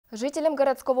Жителям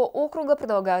городского округа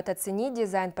предлагают оценить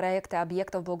дизайн-проекты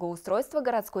объектов благоустройства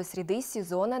городской среды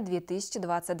сезона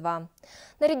 2022.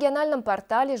 На региональном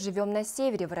портале «Живем на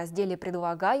Севере» в разделе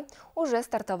 «Предлагай» уже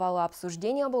стартовало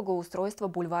обсуждение благоустройства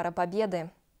бульвара Победы.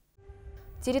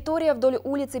 Территория вдоль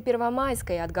улицы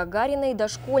Первомайской от Гагариной до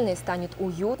Школьной станет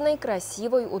уютной,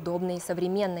 красивой, удобной и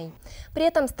современной. При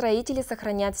этом строители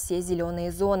сохранят все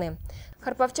зеленые зоны.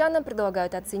 Харьковчанам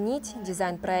предлагают оценить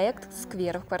дизайн-проект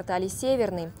сквера в квартале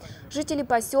Северный. Жители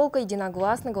поселка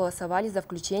единогласно голосовали за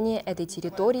включение этой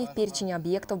территории в перечень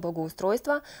объектов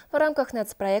благоустройства в рамках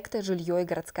нацпроекта «Жилье и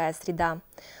городская среда».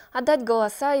 Отдать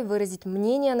голоса и выразить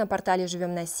мнение на портале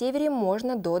 «Живем на Севере»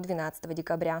 можно до 12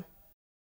 декабря.